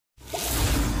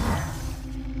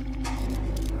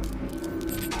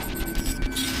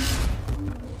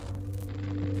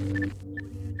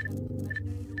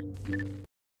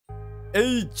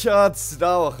Ey, chats,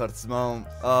 დავახართ ძმაო.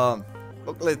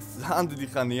 მოკლედ, ძალიან დიდი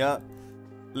ხანია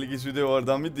ლიგის ვიდეო არ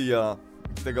დამიდია.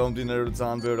 და გამომდინარე რომ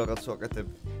ძალიან ბევრ რაღაცს ვაკეთებ.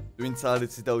 ვინც არ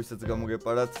იცი და ვისაც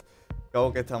გამოგეპარათ,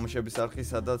 გავაკეთე თამაშების არხი,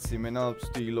 სადაც იმენა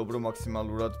ვცდილობ რომ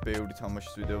მაქსიმალურად ბევრი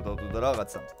თამაშის ვიდეო დავდო და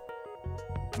რაღაცა.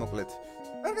 მოკლედ,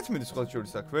 კარგად მიდის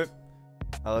ყოველშორის საქმე.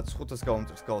 რაღაც 500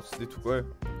 გამომწერს გავაცდით უკვე.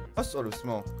 ასწორებს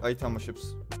ძმაო, აი თამაშებს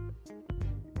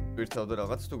ვირთავ და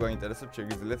რაღაც თუ გაინტერესებთ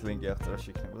შეგიძლიათ ლინკი აღწერაში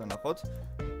იქნება და ნახოთ.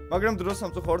 მაგრამ დროს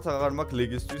სამწუხაროდ აღარ მაქვს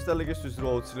ლიგისთვის და ლიგისთვის რო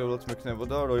აუცილებლად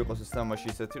მექნებოდა რომ იყოს ეს თამაში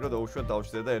ისეთი რომ დაუშვათ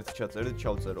დავჭდე და ერთი ჩაწერით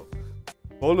ჩავწერო.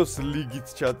 ბოლოს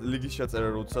ლიგის ჩაწერა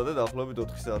რო უცადე დაახლოებით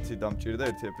 4 საათი დამჭირდა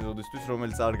ერთი ეპიზოდისთვის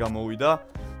რომელიც არ გამოვიდა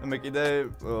და მე კიდე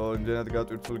იმდენად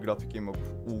გატვირთული გრაფიკი მაქვს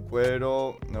უკვე რომ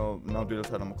ნამდვილად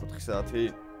არ მაქვს 4 საათი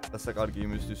დასაკარგი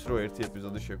იმისთვის რომ ერთი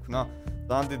ეპიზოდი შექმნა.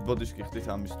 ძალიან დიდ ბოდიშკი ხდით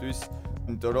ამისთვის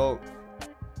იმიტომ რომ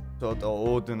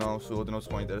ოდნავს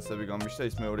სხვა ინტერესები გამიშთა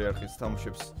ის მეორე არხის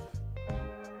თამაშებს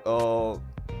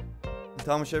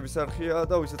თამაშების არხია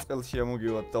და ვისაც წელში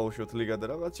ამოგივათ დავუშვათ ლიგა და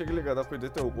რაღაც შეგიძლია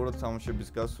გადახვიდეთ და უყუროთ თამაშების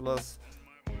გასვლას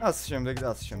ასე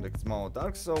შემდეგ ძმაო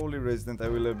Dark Souls, Resident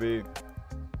Evil-ები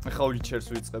ხა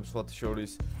Witcher-ს ვიწყებ სხვათა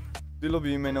შორის ვცდილობ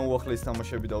იმენა უახლეს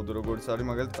თამაშები დავდო როგორც არის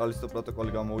მაგალითად კალისტო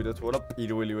პროტოკოლი გამოვიდა თუ არა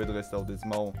პირველივე დღეს დავდე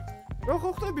ძმაო რა ხო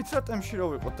ხდებით რა ტემში რო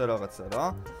ვიყოთ და რაღაცა რა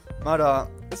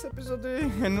მაგრამ ეს ეპიზოდი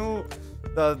ნუ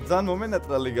და ძალიან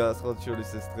მომენატრა ლიგა სხვათა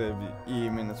შორის ეს დღეები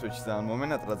იმენა Switch-ში ძალიან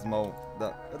მომენატრა ძმაო და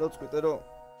გადავწყვიტე რომ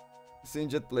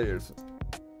SINGED players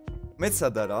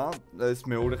მეცადა რა ეს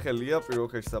მეორე ხელია პირველ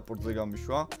ხელში საპორტზე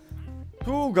გამიშვა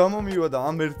თუ გამომივა და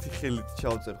ამ ერთი ხელით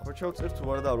ჩავწერ ხო ჩავწერ თუ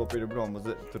არა და არ ვაპირებ რომ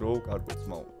ამაზე დრო კარგო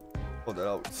ძმაო ხო და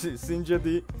რა ვიცი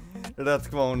SINGED-ი რა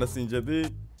თქმა უნდა SINGED-ი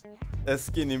ეს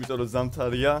სკინი იმიტომ რომ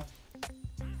ზამთარია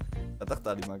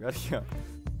გადახტარი მაგარია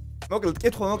მოკლედ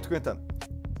კითხვა მაქვს თქვენთან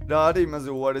რა არის იმაზე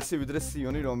უარესი ვიდრე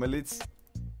სიონი რომელიც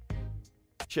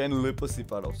შენ ლეპოს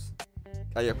იპარავს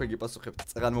აი აქვე გიპასუხებთ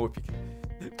წეგან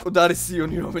მოვიფიქრე კუდარი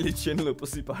სიონი რომელიც შენ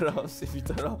ლეპოს იპარავს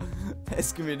იმიტომ რომ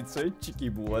ეს კმერიცო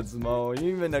ჩიკიბუა ძმაო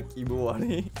იმენა კიბუ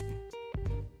არის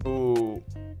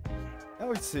რა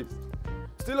ვიცი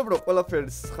ვცდილობ რომ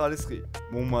ყველაფერის ხარისხი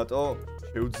მომატო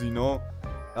შევძინო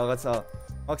რაღაცა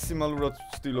მაქსიმალურად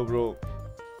ვცდილობ რომ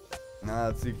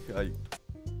ნაცი აი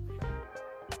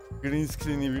green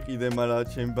screen-ი ვიყიდე, მაგრამ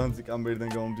ჩემ ბანძი კამერიდან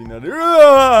გამომდინარე.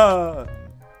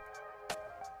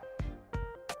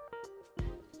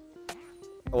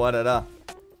 ვარა.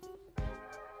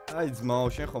 აი ძმაო,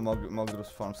 შენ ხო მაგ დროს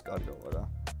ფარმს კარგავ რა.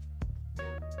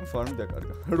 ფარმი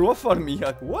დაკარგა. 8 ფარმი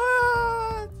აქვს.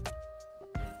 What?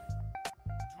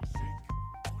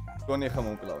 გონი ხა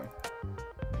მომკლავე.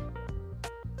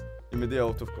 იმედი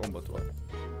out of combat ვარ.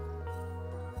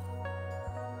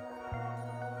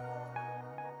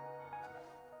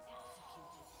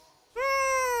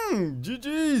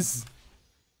 GG's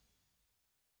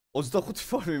 25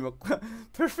 ფორმი მაქვს.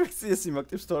 პერფექციას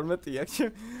იმაქტებს 12 აქვს.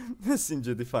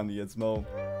 SINGED-ი ფანია ძმაო.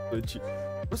 ვეჩი.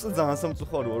 უბრალოდ ძალიან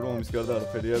სამწუხაროა რომ ამის გარდა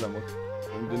არაფერი არ მაქვს.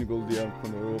 იმდენი გოლდი არ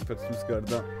მქონდა რომ ფერცმის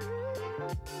გარდა.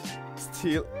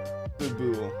 Still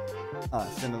blue.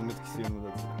 სენო მეთქი სიონო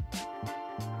და.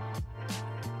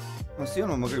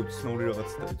 სიონო მაგრამ ცნობილი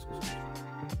რაღაცა დაიწყოს.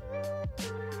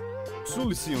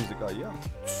 სული სიონზე კაია?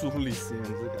 სული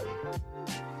სიონზე კაია.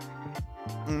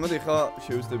 მოდი ხა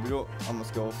შევეცდები რომ ამას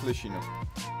გავაფლეშინო.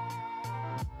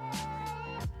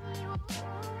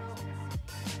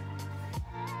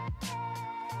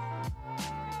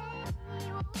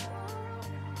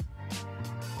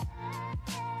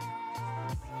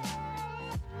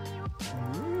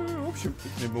 ვაფშე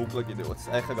იქნება უკლა კიდევაც.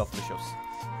 აი ხა გავფლეშავს.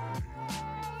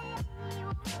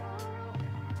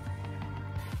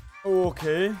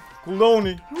 ოკეი,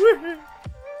 კულდაუნი.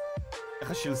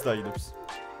 ხა შილს დაიდებს.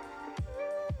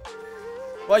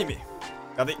 ვაიმე.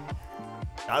 გადი.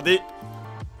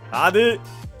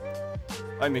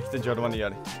 აი მე კიდე ჯარვანი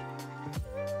არის.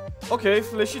 ოკეი,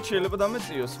 ფლეში შეიძლება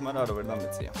დამეწიოს, მაგრამ არა ვერ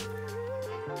დამეწია.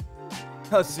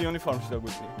 სიონი ფარმში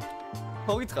დაგვეწია.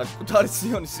 ხო გითხარ, კუთარი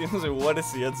სიონზე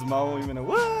უარესია ძმაო იმენა.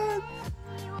 What?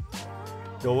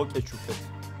 დავაკეჩუქეთ.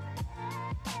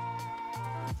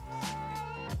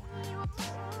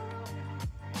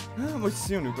 მოიც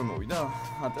სიონი უკვე მოვიდა.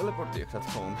 ტელეპორტი აქვს რა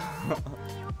თქმა უნდა.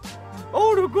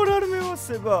 როგორ არ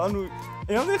მევასება? ანუ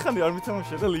ამდენ ხანი არ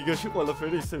მითამაშია და ლიგაში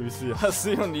ყველაფერი ისე ვისია.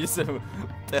 სიონი ისე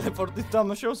ტელეპორტით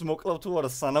თამაშობს, მოკლავ თუ არა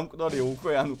სანამკვდარია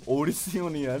უკვე, ანუ ორი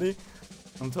სიონი არის.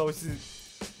 ანუ თავისი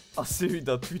ასევი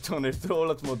და თვითონ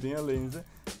ერთდროულად მოდიან ლეინზე.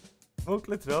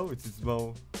 მოკლედ რა ვიცი ძმაო.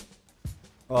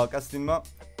 კასტინმა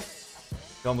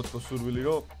გამოწყო სურვილი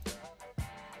რომ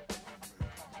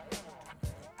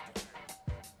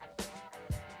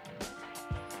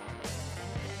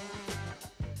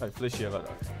აი, ფლეში აღარ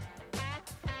აქვს.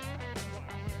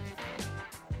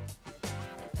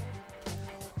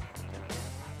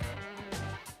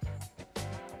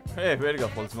 ვერ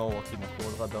გახვალს მაო აქიდან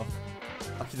ხოლმე და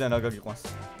აქიდან რა გაგიყვანს.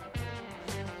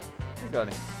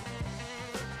 ეგარი.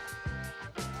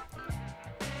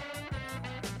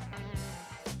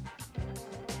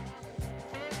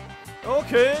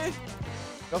 ოკეი.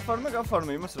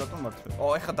 გაფარმე იმას რატომ მართლა.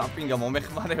 ეხა დაპინგა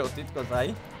მომეხმარეო თითქოს აი.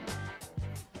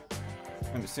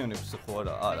 მე სიონებს ხო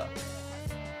არა.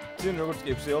 სიონ როგორც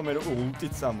კიფსეო მე როგორ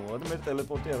ულტიც ამოვა და მე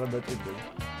ტელეპორტი აღარ დაჭირდება.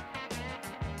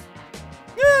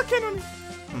 კენონი.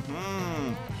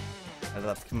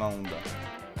 რა თქმა უნდა.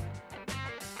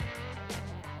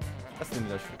 ასენი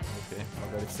რაში. ოკეი,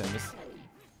 მაგარი სენეს.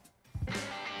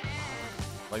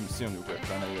 აი მისიონი უკვე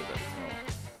განაირდა ის.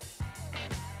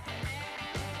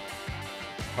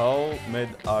 How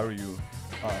mad are you?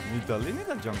 ნიდალი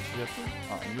ჯამშია თუ?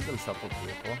 ნიდალი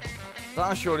საპორტია ხო?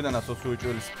 ძალიან შორიდან ასოს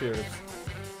უჭველი სპირებს.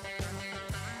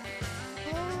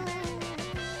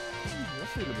 რა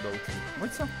შეიძლება დავუწი?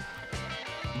 მოიცა?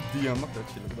 დიამა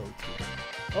გაჩილებ დავუწი.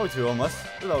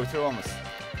 დავუწი ამას.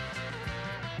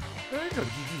 ეგარ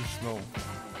გიგის ნო.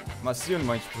 მასიონ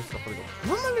მაინც პროსტაფრიგო.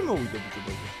 მამალი მოვიდა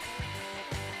ბიჭებო.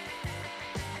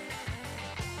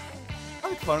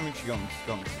 აი ფარმინგში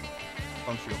გამოდის.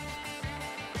 Kamşıyor.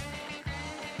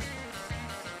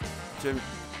 Чем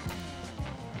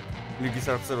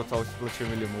bilgisayarda tavsiye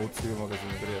çemeli modsuz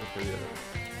magazinleri yapıyor.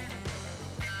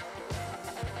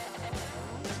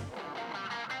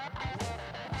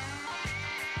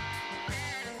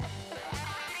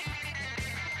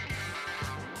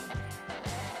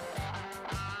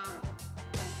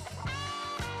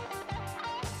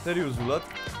 Seriozულად,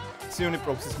 Sioni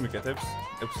proxy-ს მიკეთებს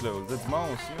 6 level-ზე ძმა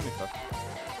Sioni ხარ.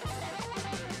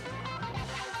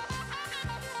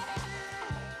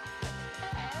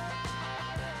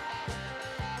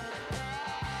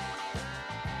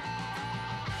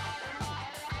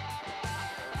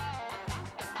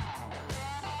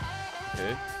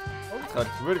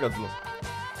 ხარით ვერ გაძლო.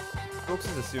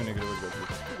 პროქსიზე სიონი ეგრე ვერ გაძლო.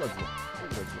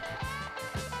 გაძლო.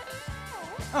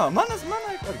 მანა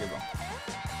ეკარგება.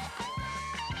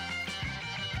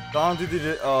 ძალიან დიდი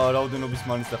რაოდენობის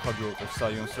მანის დახარჯვა უწევს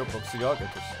საიონს რომ პროქსი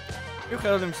გააკეთოს.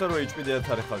 მიუხედავად იმისა რომ HP-დან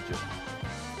არ ეხარჯება.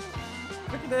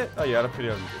 კიდე არაფერი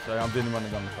არ მიწევს, ამდენი მანა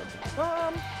გამიხარჯა.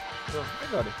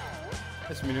 ეგ არის.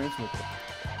 ეს მინიმუმს მოხდა.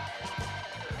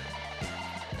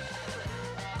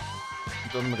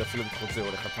 Don't make a little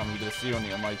bit of a family decision.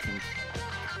 I might think,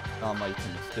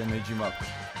 damage map.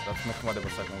 That's much more of a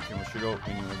second. You must go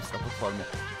in the support form.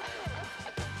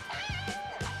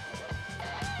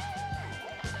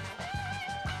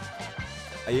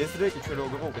 Yesterday, you should all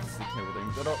go get sick with them.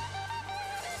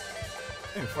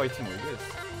 I'm fighting with this.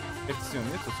 It's the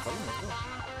only to follow.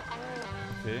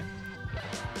 Okay.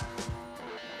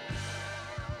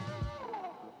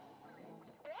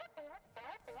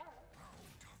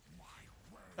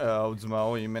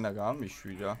 აუძმაო იმენა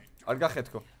გამიშვირა. არ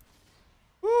გახეთქო.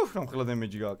 რომ ხელა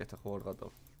დემეჯი გააკეთა ხო არ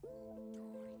გადავ.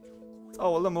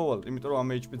 წავალ და მოვალ, იმიტომ რომ ამ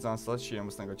HP ძალიან სლაც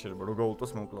შეამასთან გაჩერება, რო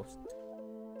გაულტოს მომკლავს.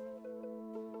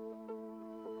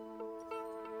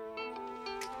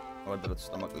 ვადრაც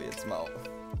სტამაკლია ძმაო.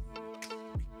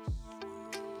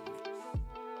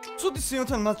 ცუდი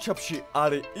სიონთან მატჩაპში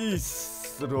არის ის,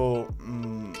 რომ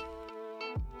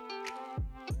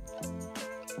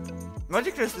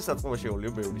Magic Crest-ის საწყობა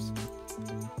შეულიო ბევრის.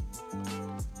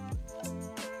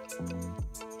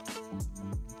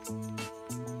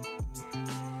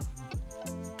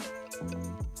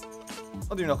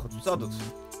 ადი ნახოთ, სადაც.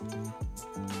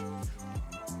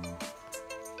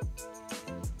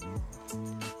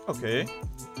 ოკეი.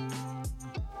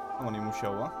 ამანი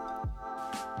მუშაობა.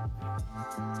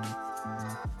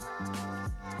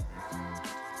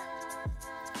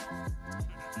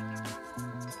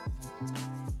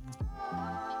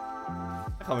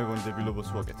 ხა მეგონი დებილობას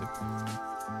ვაკეთებ.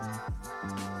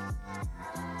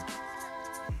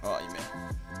 აიმე.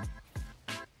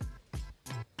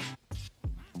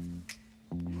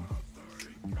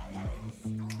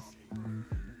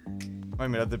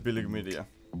 აიმე რა დებილი გმირია.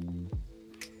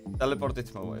 ტელეპორტით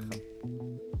მოვა ეხლა.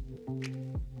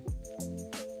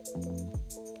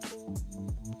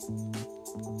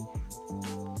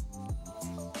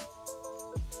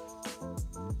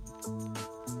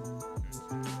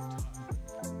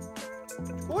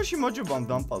 Oshi mojuban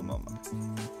dampalma.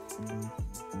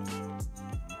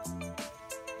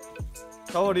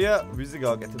 Tawaria vizi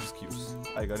გააკეთებს Q-ს.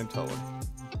 აი გარი მთავარი.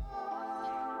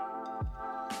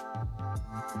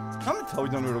 ამით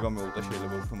თავიდან რო გამოვიდა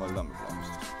შეიძლება უფრო მალე დამეკლავს.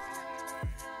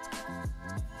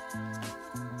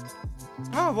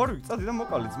 ვარი, წადი და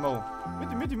მოკალი ძმაო.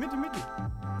 მიდი.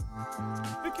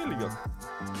 სკილი გაქვს.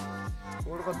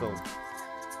 ორღა დაუ.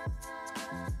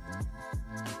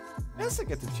 ესე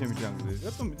კეთებს ჩემი ჯანგლი,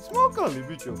 რატომ მიდის? მოკალი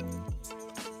ბიჭო.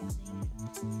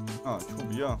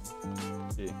 ჩუბია?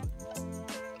 კი.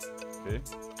 ოკეი.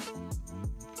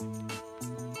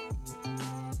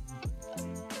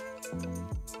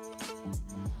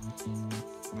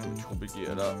 ჩუბი კი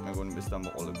არა, მეგონი მეს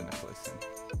დამოყოლებენ ახლა ესენი.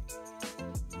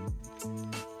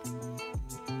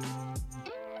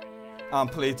 ამ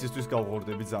პლეიტისთვის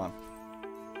გავღორდები ძალიან.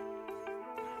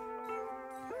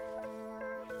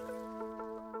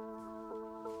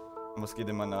 ამას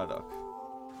კიდე მან არ აქვს.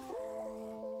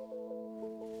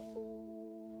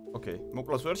 ოკეი,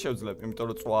 მოკლას ვერ შევძლებ, იმიტომ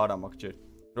რომ წვა არ მაქვს ჯერ,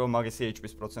 რომ მაგისი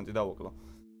HP-ის პროცენტი დავუკლო.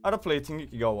 არა პლეიტინგი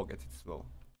კი გავაკეთეთ ბოლო.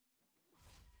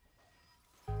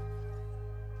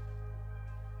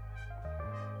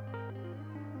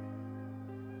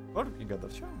 ვარკი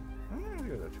გადარჩა?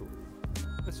 გადარჩა.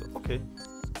 ესო, ოკეი.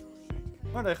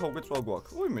 მაგრამ ეხლა უკვე წვა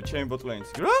გვაქვს. უიმე, ჩემი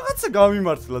ბოტლეინსი. რაღაცა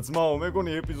გამიმართლა ძმაო,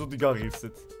 მეგონი ეპიზოდი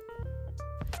გაღირსეთ.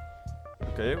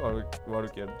 ოკეი,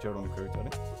 ვარკი არ ჯერონ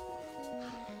ქევიტარი.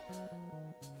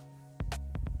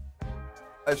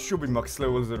 ეს შუბი მაქს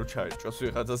ლეველზე რო ჩაერჭოს,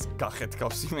 ვიღაცას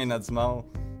გახეთქავს იმენა ძმაო.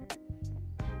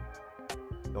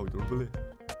 დავიდრობლე.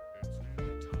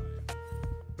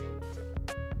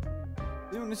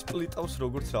 იონი სპლიტავს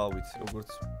როგორც რა ვიცი,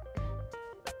 როგორც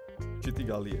ჩიტი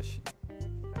გალიაში.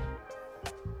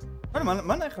 არა,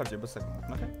 მან აიხარჯება საკმაოდ,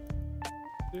 ნახე.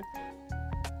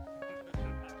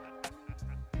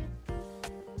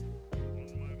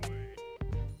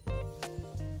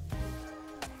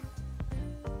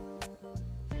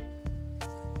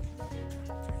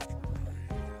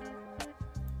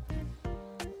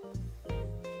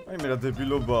 აი მე რა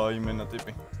დებილობაა იმენა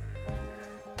ტიპი.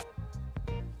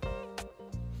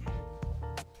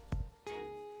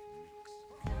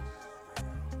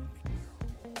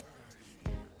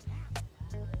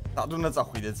 დადუნა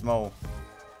წახვიდე ძმაო.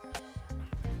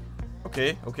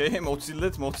 ოკეი,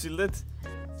 მოცილდეთ.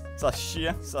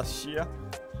 საშია.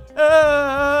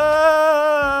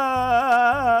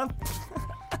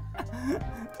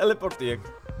 ტელეპორტი აქვს.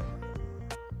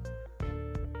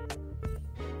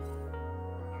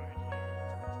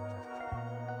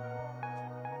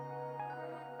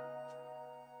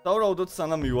 დავრავდოთ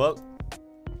სანამ მივალ.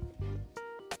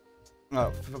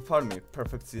 ფარმი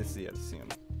პერფექციაზე არის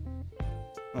სიონი.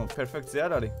 ნუ პერფექცია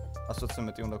არ არის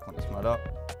 120 უნდა გქონდეს, მაგრამ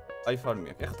აი ფარმი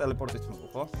აქვს. ეხლა ტელეპორტით მოვა,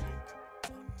 ხო?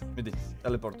 მიდი,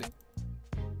 ტელეპორტი.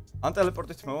 ან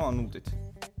ტელეპორტით მოვა, ან ულტით.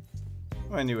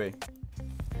 Anyway.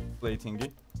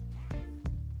 Platingi.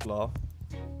 Blah.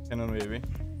 Canon wave.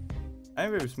 აი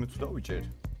waves მე თუ დავიჭერ.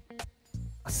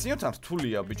 ასიოთან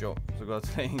რთულია ბიჭო, ზოგადად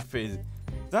playing phase.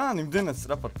 ძალიან იმდენად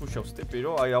სწრაფად push-ups ტიპი,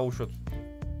 რომ აი აუშვოთ.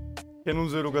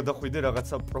 Canon-ზე რო გადახვიდე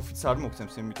რაღაცა პროფიტს არ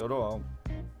მოგცემს, იმიტომ რომ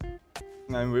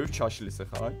აი waves ჩაშლის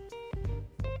ახლა, აი.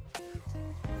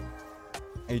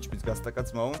 HP-ს გასტაკაც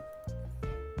მაუ.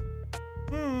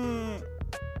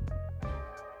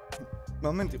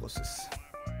 მომენტ იყოს ეს.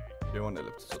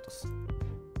 შევანელებთ ცოტას.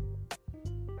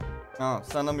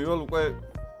 სანამ მივალ უკვე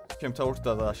ჩემთავრს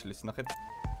დააშლის, ნახეთ.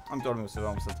 ამიტომ მივსებ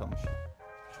ამ სათამაში.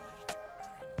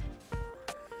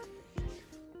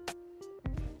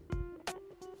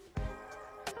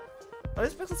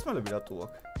 არის სპეციალები რატო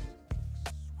აქვს?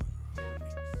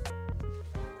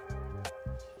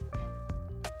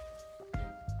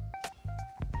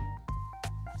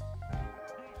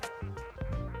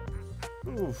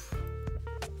 Uff.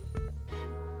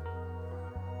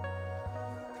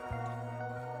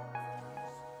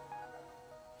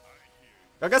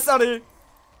 გაგასარი.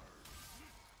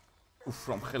 უф,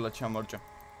 რომ ხელა ჩამარჯა.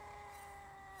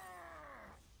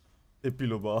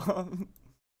 ეპილობა.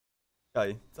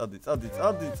 აი, წადი.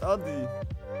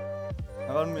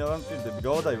 აღარ მივანტირდები,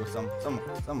 გავადაიღო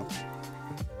წამო.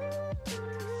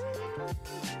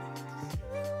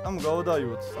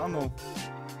 გავადაიღოთ, წამო.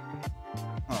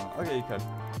 ოკეი, იქარ.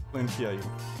 პლენკი აიო.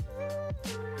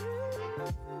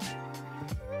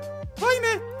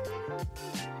 ვაიმე!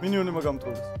 მინიონებმა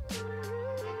გამტროლეს.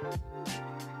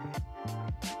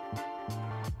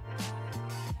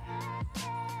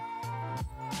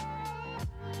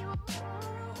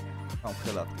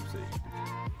 ხელა აქტივს ეჭი.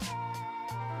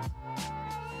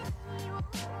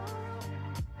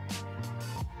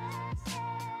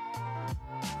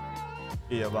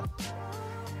 იაბა.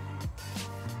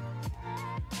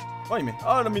 ვაიმე,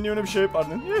 არა მინიონები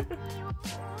შეეპარნენ.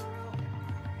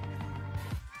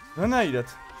 რანაირად?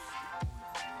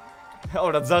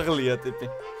 ორა ძაღლია ტიპი.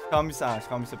 ხამის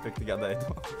ეფექტი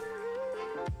გადაედო.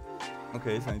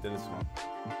 ოკეი, საინტერესოა.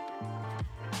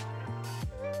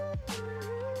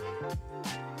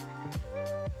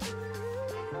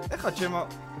 ეხა ჩემო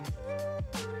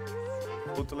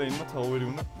ბოტლეინმა თავი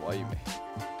უნდა ვაიმე.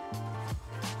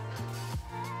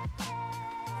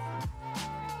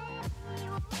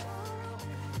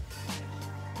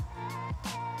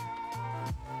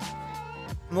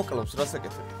 მოკლავს რას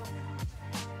აკეთებ?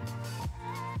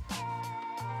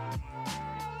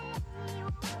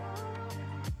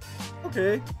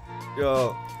 ოკეი.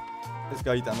 ეს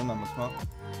გაიტანა ნამოსმა.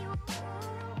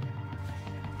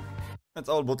 მე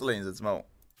წავალ ბოტლეინზეც მაო.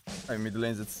 აი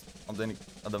მიდლეინზეც ამდენი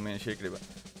ადამიანი შეიკრიბა.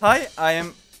 Hi, I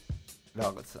am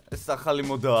რაღაცა. ეს ახალი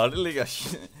მოდა არის ლიგაში.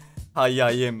 Hi,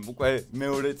 I am. უკვე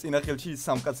მეორე წინა ხელში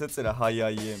სამ კაცს ეწერა Hi,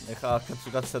 I am. ეხა აქაც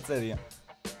უკაც აწერია.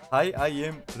 Hi, I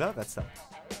am რაღაცა.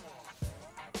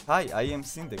 Hi, I am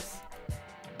Sindex.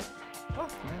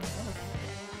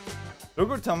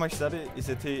 როგორ თამაშს არის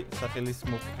ისეთი სახელის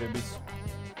მოფხების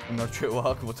უნარჩვევა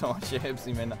აქვს მოთამაშეებს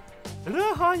იმენა. რა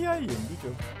Hi, I am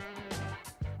ბიჭო.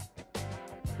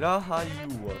 რა Hi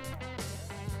you are.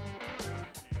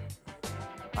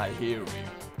 I hear you.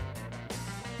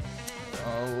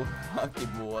 Oh, აკი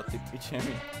ბოა ტიპი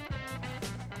ჩემი.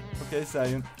 Okay,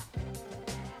 Sion.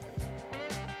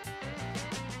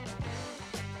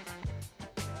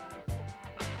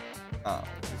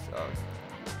 This out.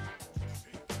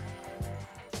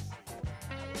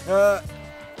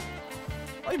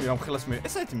 აი მე ამ ხელას მე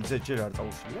ეს აიტემი ძეჯერ არ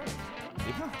წაუშლია?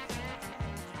 ეხა?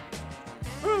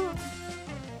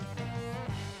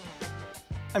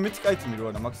 აი მეც კაიტიმი რო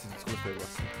არა მაქსიმум ცხრას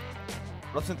ვერვას.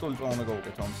 პროცენტული წვა უნდა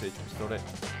გავუკეთო ამ HP-ს, თორე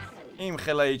იმ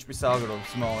ხელა HP-ს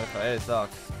აგრობს მაო ეხა ეს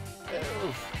აქ.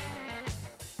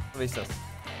 პრესას.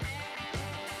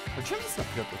 ჩემს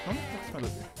საფრთხეთ რომ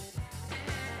ხსმელები.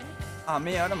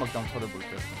 მე არა მაგ დამთავრებული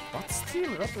პერსონაჟი. But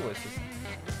still, რატო ეს?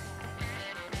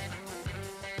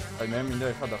 აი მე მინდა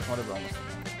ეხა დახმარება ამას.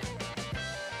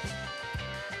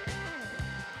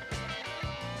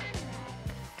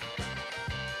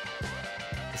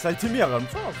 ეს აიტემი აღარ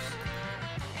მწავს?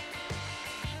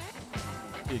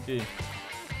 კი.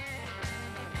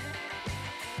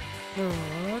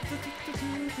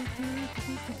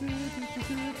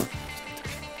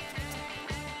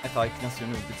 ეხა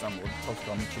იქნასიონი უწამოდ თავს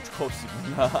გამიჩიჩქოვსი.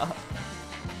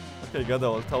 ოკეი,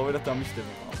 გადავალ თავერად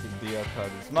ამიშტები. დიახ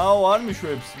არის. მაო არ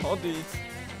მიშვებს, მოდით.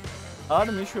 არ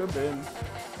მიშვებენ.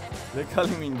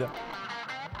 ლეკალი მინდა.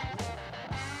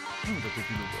 მინდა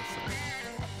გიგილობას.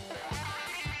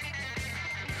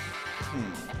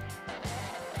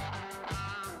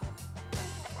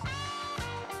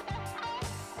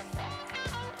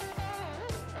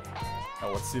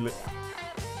 ავაცილე.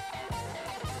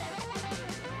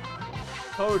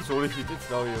 თავის ორი ჰიტით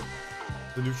დავიო.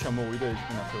 დლიუშა მოვიდა ის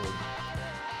ნახევარი.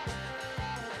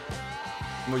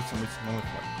 მოიცა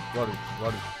მომეხმარ.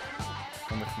 ვარი.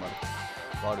 მომეხმარ.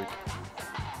 ვარი.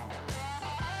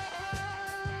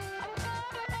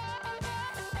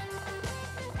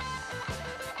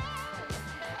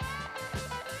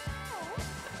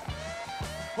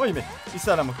 ვაიმე, ის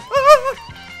არა მაგ.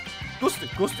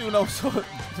 გოსტი უნდა ვსო.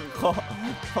 ხო,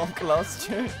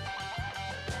 კლასში.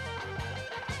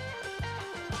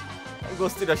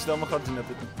 გოსტი რაში დამახარჯინეთ.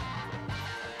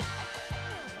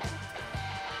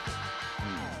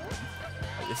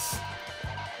 Yes.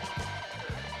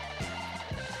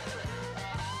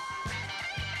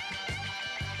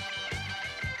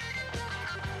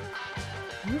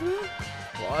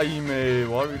 ვაიმე,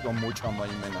 ვარვიკა მოჭამა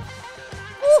იმენა.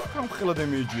 ამ ხელა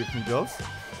დემეიჯი მიდავს.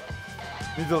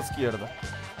 მიდავს კი არა და.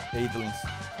 ეიდლინს.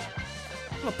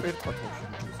 ლა პერტყა თავში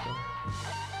მიდავს.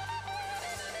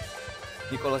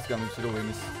 ნიკოლას გამიჩი რომ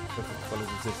ვენის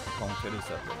ყველაზე ზესტი კაუნტერი ის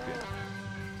არის.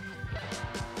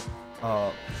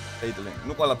 ეიდლინ.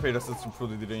 ნუ ყველაფერასაც უფრო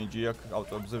დიდი რეინჯი აქვს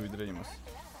ავტოებზე ვიდრე იმას.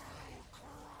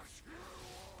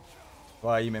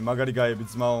 ვაიმე, მაგარი გაები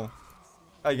ძმაო.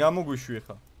 აი, გამოგვიშვი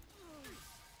ხა.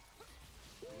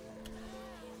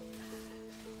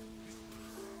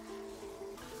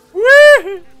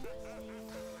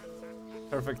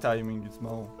 Perfect timing is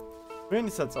მაო.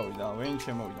 ვენისაც წავიდა, ვენი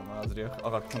შემოვიდა, მაგრამ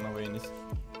აღარ ქონა ვენის.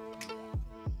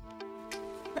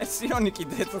 სიონი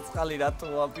კიდე ცოცხალი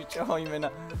რატოა ბიჭო იმენა.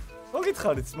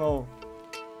 მოგითხარით მაო.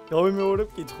 დავიმეორებ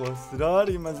კითხვას. რა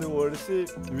არის იმაზე უარესი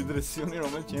ვიდრე სიონი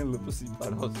რომელიც ჩემ ლოპოს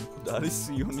იპარავს. არის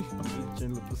სიონი რომელიც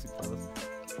ჩემ ლოპოს იპარავს.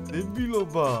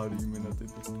 დებილობა არის იმენა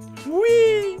ტიპი. უი!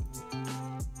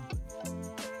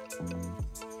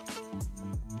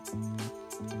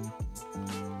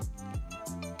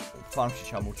 ფარმში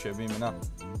ჩამორჩები იმენა.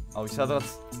 ავი სადღაც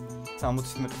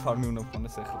 60 მეტრი ფარმი უნდა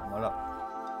მქონდეს ახლა, მაგრამ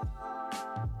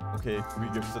ოკეი,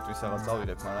 ვიგებისათვის რაღაც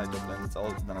წავიღებ, მაგრამ აი ტოპლენზე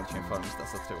წავალ დანარჩენ ფარმის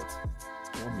დასაცრებად.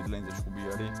 მიდლენზე ჩხუბი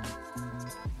არის.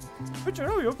 ბიჭო,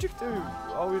 რავი, ობიექტივი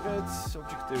ავიღეთ,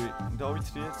 ობიექტივი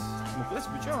დავითრიეთ. მოკლეს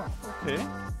ბიჭო? ოკეი.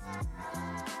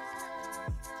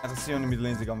 ახსიონი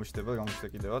მიდლენზე გამოჩნდება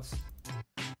კიდევაც.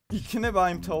 იქნება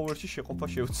იმ თაუერში შეყოფა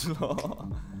შეუძლო.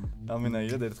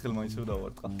 ამენაირად ერთხელ მაინც რომ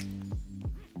დავარტყა.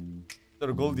 იმიტომ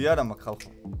რომ გოლდი არა მაქვს ხალხო.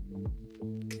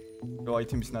 რო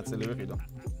აიტემის ნაწილი ვიყიდო.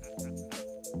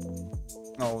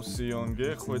 აუ სიონგე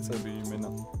ხვეწები იმენა.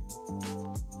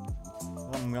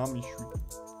 მამიშვი.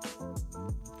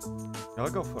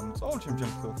 გაგაფორმ, წავალ ჩემ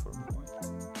ფორმ.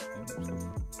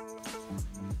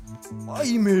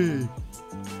 აიმე.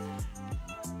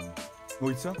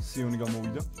 მოიცა, სიონი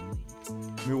გამოვიდა.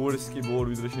 მე უარეს კიბო არ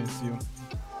ვიდრე შენ სიონ.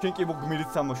 შენ კიბო გმირით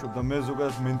თამაშობ და მე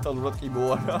ზოგადად მენტალურად კიბო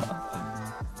არა.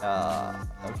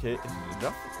 ოკეი, და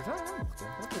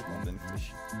მომდენი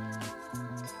ფლეში.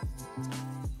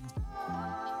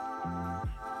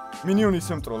 მინიონი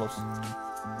შემტროლავს.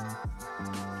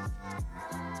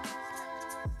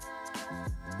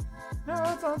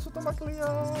 ცოტა მაკლია,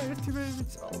 ერთი ვეივი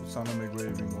წავა, სანამ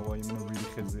ეგვეივი მოვა იმენა ვირი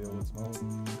ხედზეა უცმაო.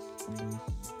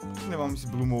 ნება ამის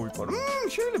ბლუ მოვიპარო.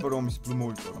 შეიძლება რომ ამის ბლუ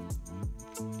მოვიპარო.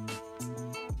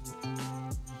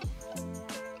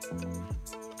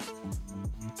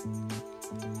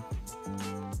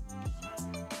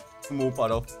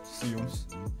 მოვიპარო სიონს.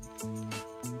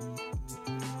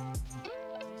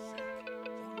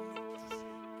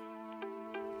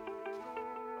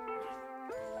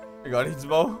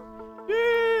 გარიძბავ.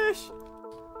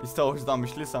 ის თავს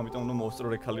დამიშლის, ამიტომ უნდა მოვსწრო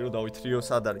რეკალი რომ დავითრიო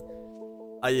სად არის.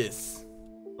 აი ეს,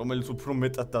 რომელიც უფრო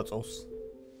მეტად დაწოვს.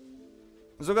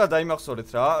 ზოგადად აიმახსოვრეთ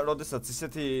რა, როდესაც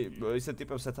ისეთი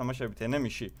ტიპებს ეთამაშებით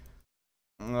ენემიში,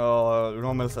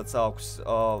 რომელსაც აქვს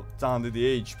ძალიან დიდი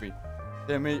HP.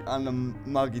 მე ან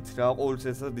მაგით რა,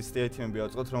 ყოველთვის ისეთი აიტემები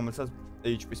ავწყოთ, რომელსაც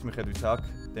HP-ის მიხედვით აქვს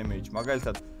damage.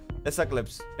 მაგალითად, ეს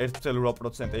აკლებს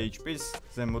 1.8% HP-ს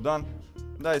ზემოდან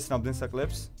და ეს რამდენს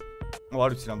აკლებს?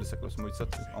 არ ვიცი რამდენს აკლებს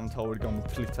მოიცათ ამ თაური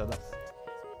გამოფლითა და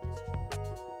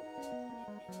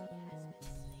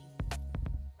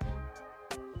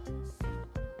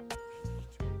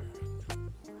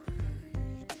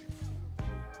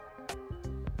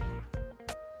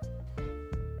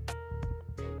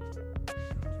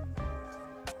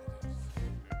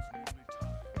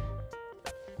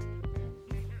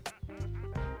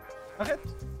ახეთ,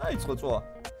 აიწყო წვა.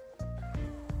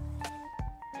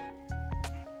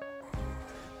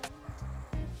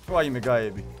 ვაიმე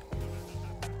გაები.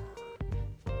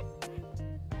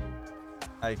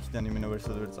 აი იქიდან იმენა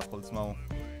ვერსად ვერ წახვალ ძმაო.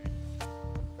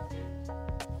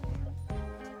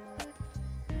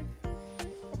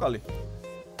 მოკალი.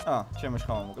 ჩემი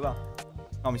შხამა მოკლა.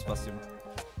 ამის პასივი.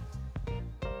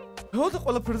 რა და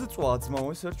ყველაფერზე წვა ძმაო,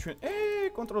 ეს არ ჩვენ.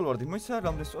 კონტროლვარდი, მოიცა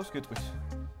რამდენს წვავს გეტყვის.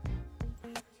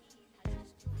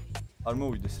 არ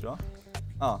მოვიდეს რა.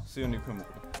 სიონი იქვე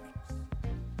მოკლა.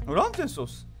 რამდენს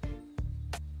წვავს?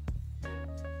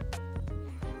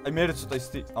 აი მე ცოტა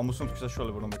ისეთი ამოსუნთქვის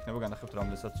საშუალება რომ ექნება განახებთ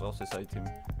რამდენსაც წვავს ეს აიტემი.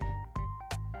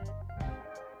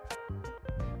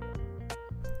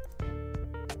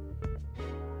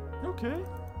 ოკეი.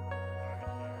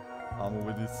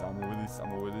 ამოვედით.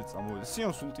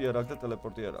 სიონს ულტი არ აქვს და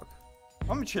ტელეპორტი არ აქვს.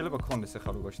 ამით შეიძლება ქონდეს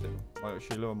ახლა რო გაჩნდება. მაგრამ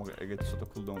შეიძლება ეგეთი ცოტა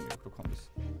კულდაუნი აქვს რო ქონდეს.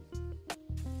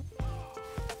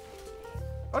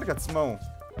 კარგად ძმაო.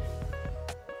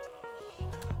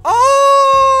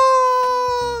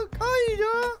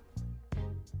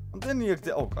 ამდენი ეგ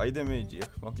კაი დემეიჯი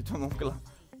აქვს, მაგითო მომკლა.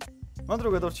 მან რო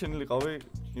გადარჩენილიყავი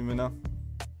იმენა.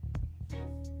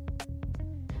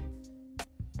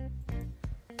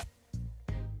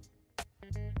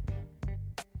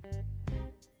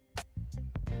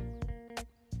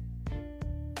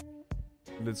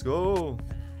 Let's go.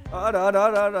 არა.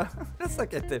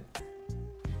 რასაკეთებ?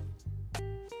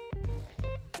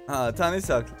 თან ის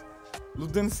აქვს.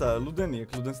 ლუდენი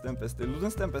აქვს, ლუდენს ტემპესტი.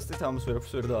 ლუდენს ტემპესტით ამას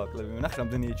ვერ დააკლები. ნახე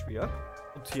რამდენი HP აქვს?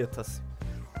 5000.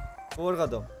 ორ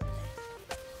გადავ.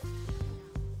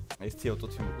 ეს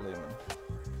თიავტოთი მოკლა იმენა.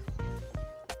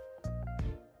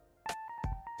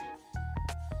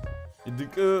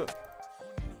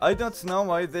 I don't know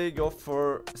why they go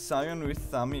for Sion with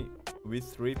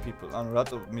 3 people. ანუ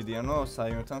რატო მიდიანო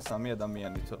Sion-თან 3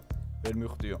 ადამიანითო? ვერ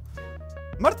მივხვდიო.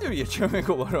 მარტივია ჩემი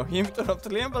მეგობრებო, რომ იმიტომ რომ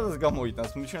თლიან ბაზას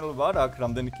გამოიტანს, მნიშვნელობა არ აქვს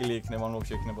რამდენი კილი ექნება, ან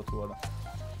ვაფშე ექნება თუ არა.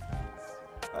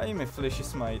 აი მე ფლეში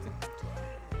სმაიტი.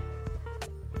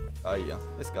 აია,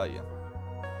 ეს კაია.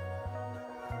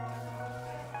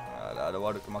 არა,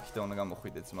 ვარ უკვე მაგით უნდა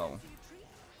გამოხვიდე ძმაო.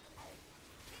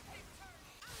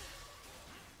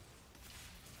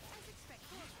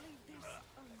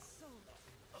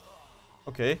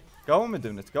 ოკეი.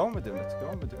 Გავამედევნეთ.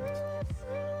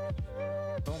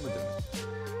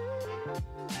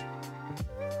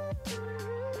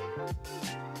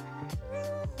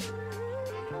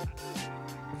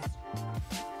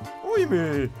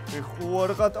 ოიმე, ხო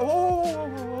არ ყატა.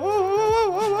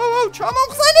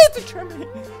 ჩამოვხსენეთ ჩემი.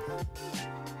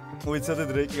 მოიცადეთ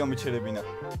რეიკი გამიჩერებინა.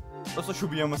 просто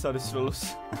შუბი ამას არის სროლოს.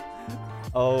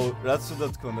 აუ, რაც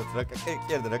უდად გქონდათ, რა კი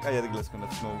არა, რა კაი ადგილას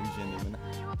გქონდათ მოვიჟენი მენა.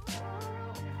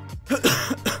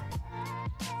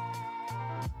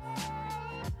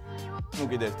 ну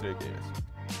კიდე ერთ რეიკი არის.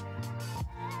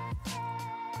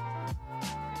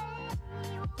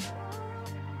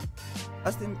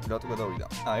 ასტინ რატო გადავიდა?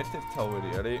 ერთ-ერთი თავერი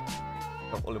არის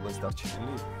გაყოლებაზე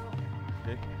დარჩენილი.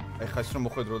 ოკეი. აი ხა ის რომ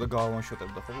მოხვედრო და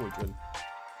გავანშოტებდა ხო უჭველი.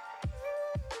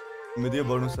 მედია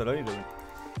ბონუს არ აიღებენ.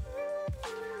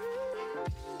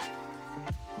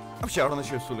 აბშე არ უნდა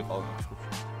შესულიყავ ჯგუფი.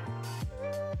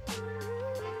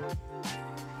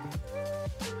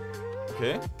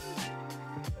 ოკეი.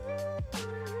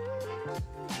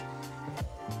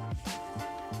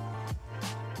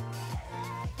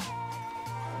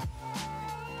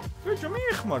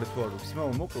 მიეხმარეთ თუ არ ვიცი,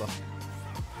 მოკლა.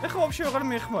 ეხლა ვაფშე აღარ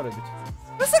მიეხმარებით.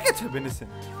 ესაკეთებენ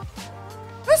ესენი.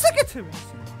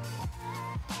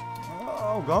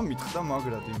 აუ, გამიტყდა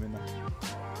მაგრად იმენა.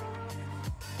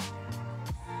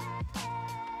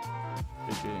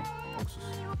 ეკე, ოქსუს.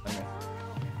 აიმე.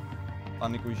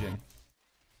 პანიკუიჟენი.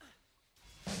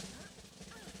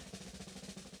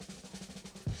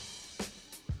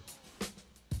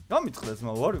 გამიტყდა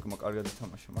ძმა, ვარ ვიკმა კარგად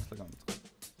ითამაშა, მართლა გამიტყდა.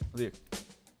 მოდი ეგ.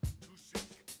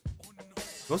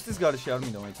 Ghost-ის გარეშე არ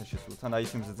მინდა მაინც შესულ, თან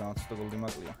აიტემზე ძალიან ცოტა გოლდი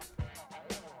მაკლია.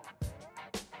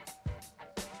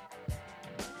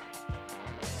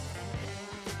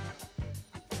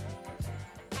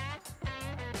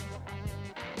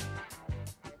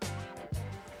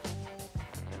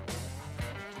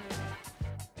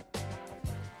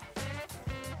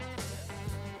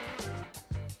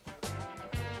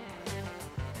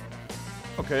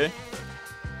 Okay.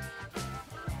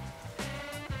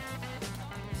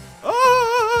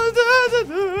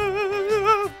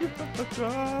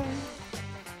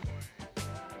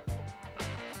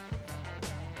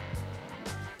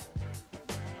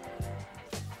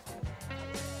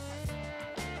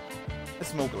 ეს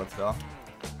მოკლათ რა.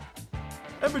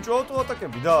 ბიჭო,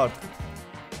 ავტოატაკები დაარტყით.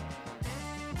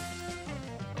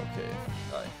 ოკეი,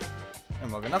 აი.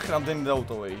 მაგრამ ნახე რამდენი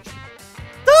დაუტოვე იჩი.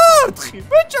 დაარტყი,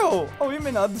 ბიჭო! აუ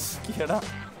იმენა ადის კი არა.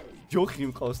 ჯოხი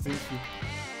მყავს თინში.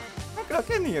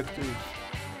 აკრაკენი აქ.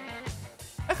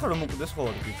 ეხლა რომ მოკდეს ხო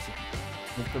არ ვიცი.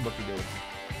 მოკდება კიდევ.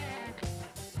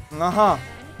 აჰა.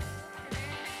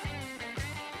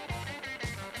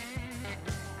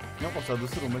 ნოყოს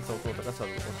ადოს რომელიც ავტოატაკას არ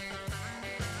უყურს.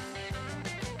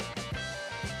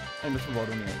 აი მე თუ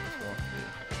ვარონია ის ხო.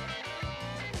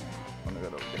 ანა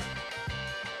გადავიდე.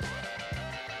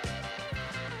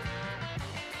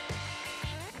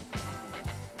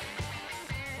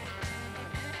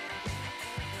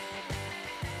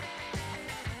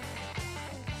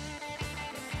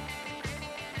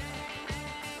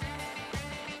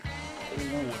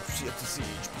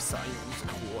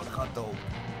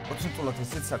 პროცენტულად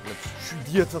ესეც საკლებს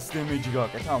 7000 დემეიჯი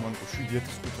გააკეთა ამანკო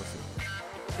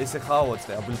 7500. ესე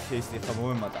ხავაწყე აბილიტეისტი ხა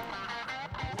მომემატა.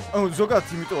 ანუ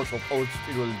ზოგადად იმიტომ ვაწყობ ყოველთვის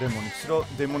პირველი დემონიც, რომ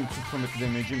დემონიც უფრო მეტი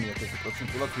დემეიჯი მიაკეთა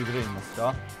პროცენტულად ვიდრე იმას რა.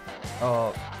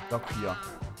 გაქვია.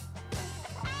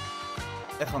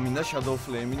 ეხლა მინდა Shadow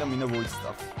Flame და მინდა Void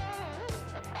Staff.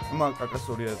 მაგ კაკას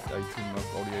ორი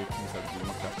აიტემის ადგილი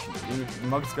მაგარჩინე.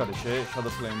 მაგის გარეშე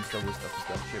Shadow Flame-ის და Void Staff-ის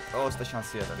გარეშე პროსტა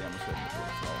შანსი არ არის ამას ვერ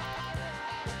მოხდა.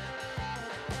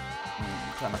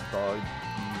 Canada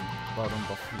baron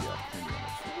bafia.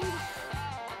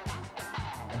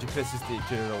 Ჯიქრესისტი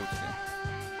ჯერაუტი.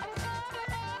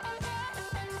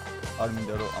 არ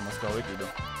მინდა რომ ამას გავეკიდო.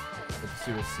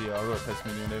 სივესია რომ 10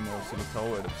 მილიონი მოусილი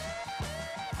თავერებს.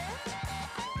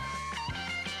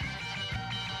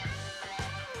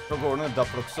 როგორ უნდა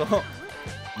დაპროქსო?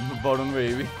 baron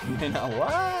wave. Now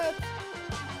what?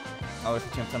 აუ ეს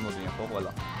ჩემთან მოდიან ხო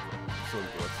ყველა.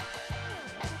 სულგოთ.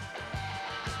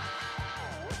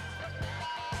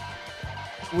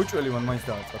 უჭველი მან მაინც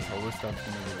დააწყართა ეს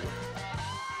დამწინებელი.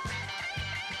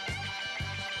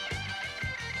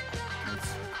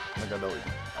 მე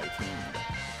გადავიდი. აი თინდა.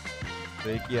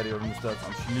 რეიკი არის 50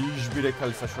 წამში. ლიჟბირე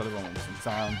ქალის საშუალება მომდის.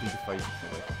 ძალიან დიდი ფაიტი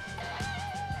ხდება.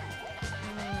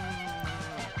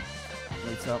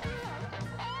 მეცა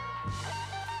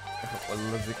ახლა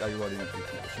ყველაზე კაი ვარიანტი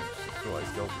იქნება. რო აი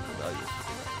გავხდა და აი ეს.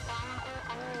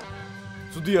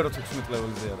 ზუდია რომ 16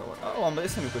 ლეველზე არა ვარ. აუ ამ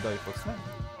ესენი უკვე დაიხოცნა.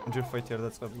 ჯერ ფაიტი არ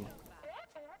დაწყებულა.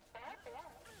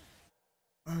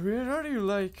 Where are you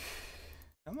like?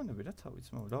 გამანები რა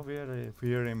თავიც მოვა.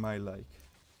 Where am I like?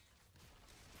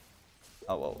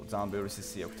 აუ, ძალიან ბევრი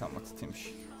სისი აქვს ამათ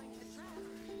თიმში.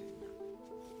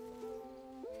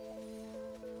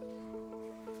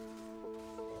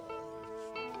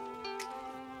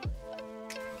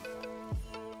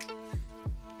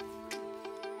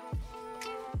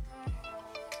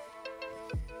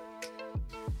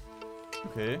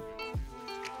 Okay.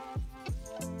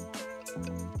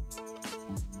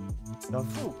 Da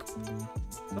fuck.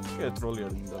 Da fuck trolli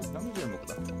არ მინდა. დამიძახო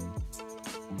მოკლა.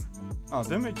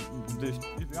 Damage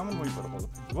ამან მოიპარა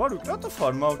ყველაფერი. ვარ ვიკ რატო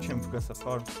ფარმავ ჩემს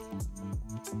გასაფარ?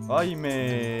 აიმე.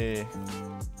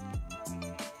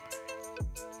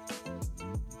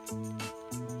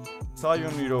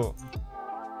 საიონი რო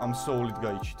ამ soul-ით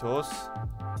გაიჩითოს.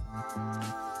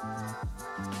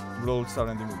 უბრალოდ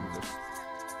სარენდი მოგიწევს.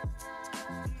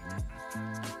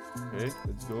 Okay,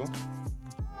 let's go.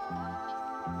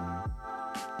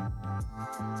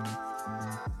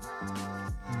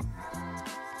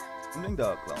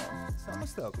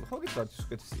 Სამას დააკლო, ხო გიწარდი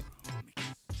უკეთესია.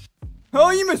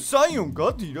 აიმე საიონ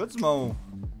გადი რა ძმაო.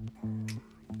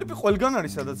 ები ყველგან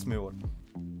არის სადაც მე ვარ.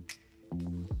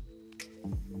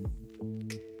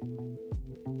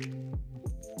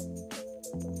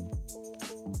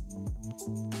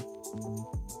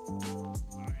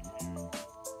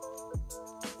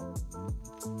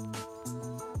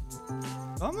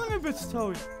 ამანებეთ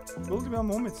თავი. გოლდი მე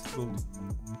მომეცით გოლდი.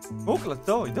 მოკლათ,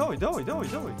 დავай. Давай,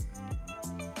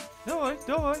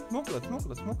 მოკლათ.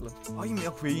 აი მე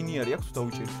აქ ვეინი არის, აქ თუ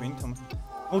დავიჭერთ ვეინი თამა.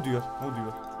 მოდივარ.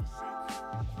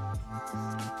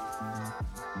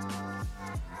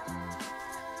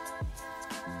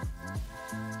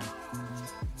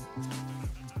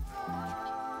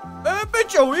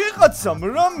 ბიჭო, ვიღაცა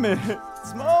მრამე.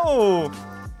 ძმაო.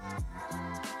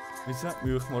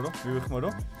 მივიხმარო.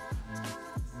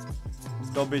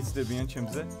 დავბეცდებიან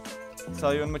ჩემზე.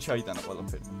 საიონმა ჩაიტანა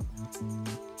ყველაფერი.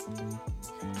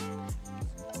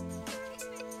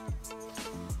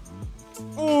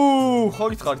 ხო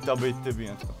გითხარით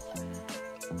დაბეიტდებიან თქო.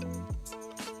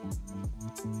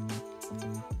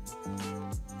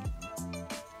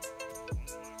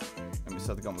 ამის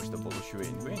სადგამოში და ბოლოში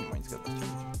ვეინი მაინც გადარჩა.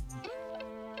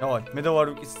 დავაი, მე და ვარ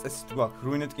ვიკის წესით გვაქვს,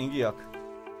 ruined king-ი აქვს.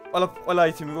 ყველა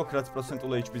აიტემი გვაქვს, რაც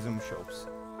პროცენტულ HP-ზე მუშაობს.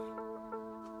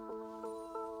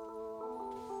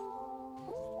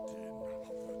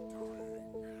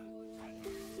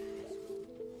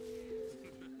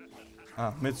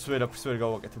 მეც ვერაფერს ვერ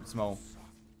გავაკეთებ ძმაო.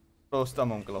 პროსტა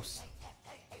მომკლავს.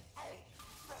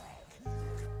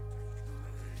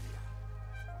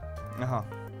 აჰა.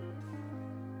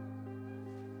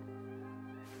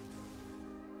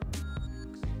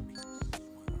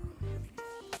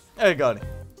 ეგარი.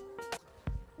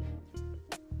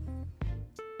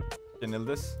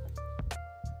 გენელდეს.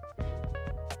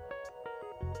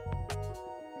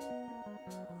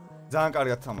 ძალიან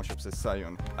კარგად თამაშობს ეს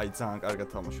საიონი. აი ძალიან კარგად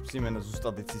თამაშობს. იმენა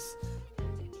ზუსტად იცის.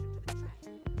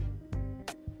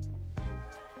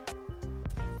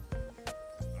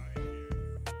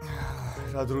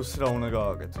 რა დროს რა უნდა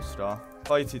გააკეთოს რა.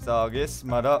 ფაიტი წააგეს,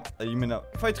 მაგრამ იმენა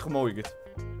ფაიტი ხომ მოვიგეთ.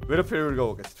 ვერაფერი ვერ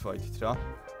გავაკეთეთ ფაიტით რა.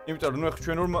 იმიტომ რომ ნუ ახლა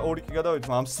ჩვენ ორი კი გადავით,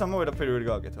 მაგრამ ამ სამმა ვერაფერი ვერ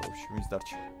გააკეთა ვაფშე მის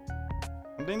დარჩა.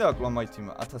 ამდენი დააკლო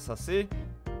მაითიმა 1100.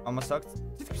 ამას აქ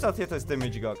თითქმის 10000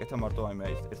 დემეჯი გააკეთა მარტო აი მე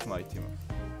ერთმა აითიმა.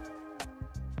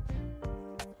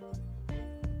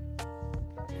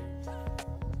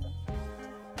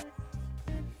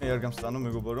 არ გამსტანო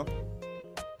მეგობარო.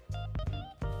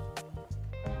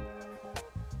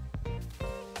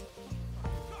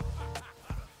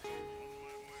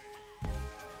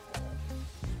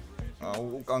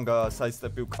 უკან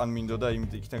საისტეპი უკან მინდოდა,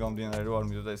 იმით იქნა გამდინარე რომ არ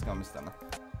მინდოდა ეს გამესტანა.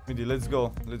 მიდი, let's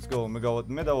go.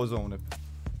 მე დავაზოუნებ.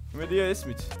 იმედია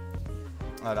ესმით.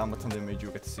 არა, ამათან დემეჯი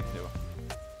უკეთეს იქნება.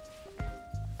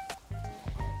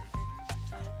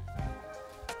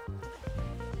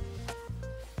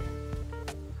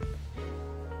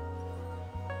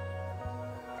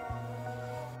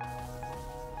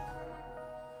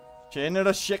 შენ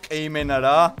რა შეყიმენა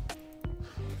რა?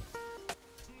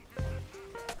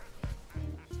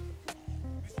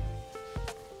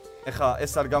 ეხა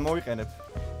ეს არ გამოვიყენებ.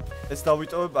 ეს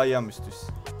დავიტოვებ აი ამისთვის.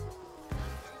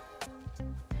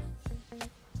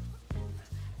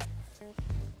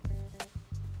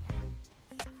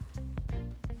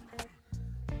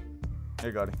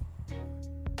 ეგარი.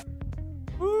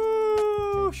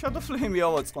 Shadow Flame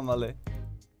ავაწყო მალე.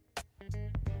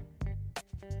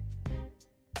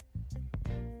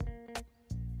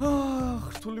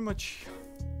 რთული მაჩია.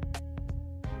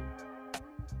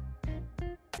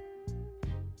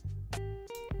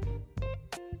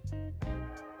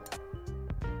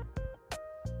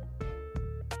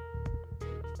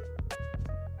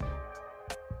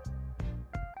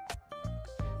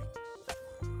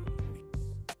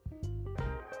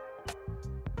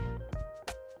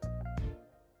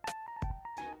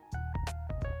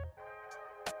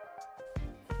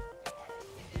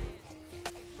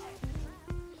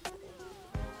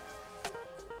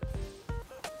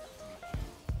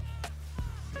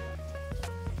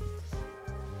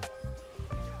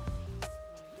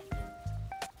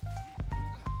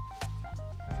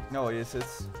 No, yes,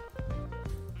 it's.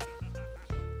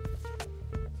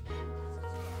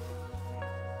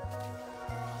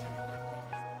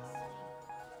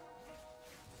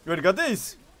 You already got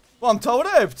this? Well, I'm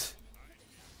totally.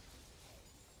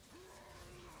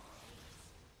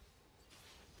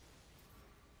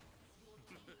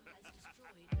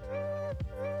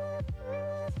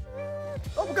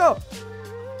 Oh my god!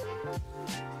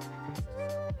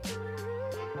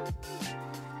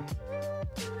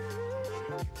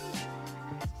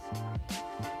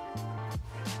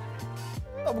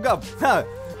 Oh my god! Ha!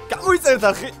 Გამოიწერეთ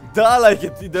არხი და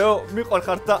ლაიქეთ ვიდეო,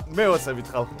 მიყვარხართ და მეოცებით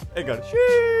ხალხო. ეგ არის.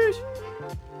 შიშ!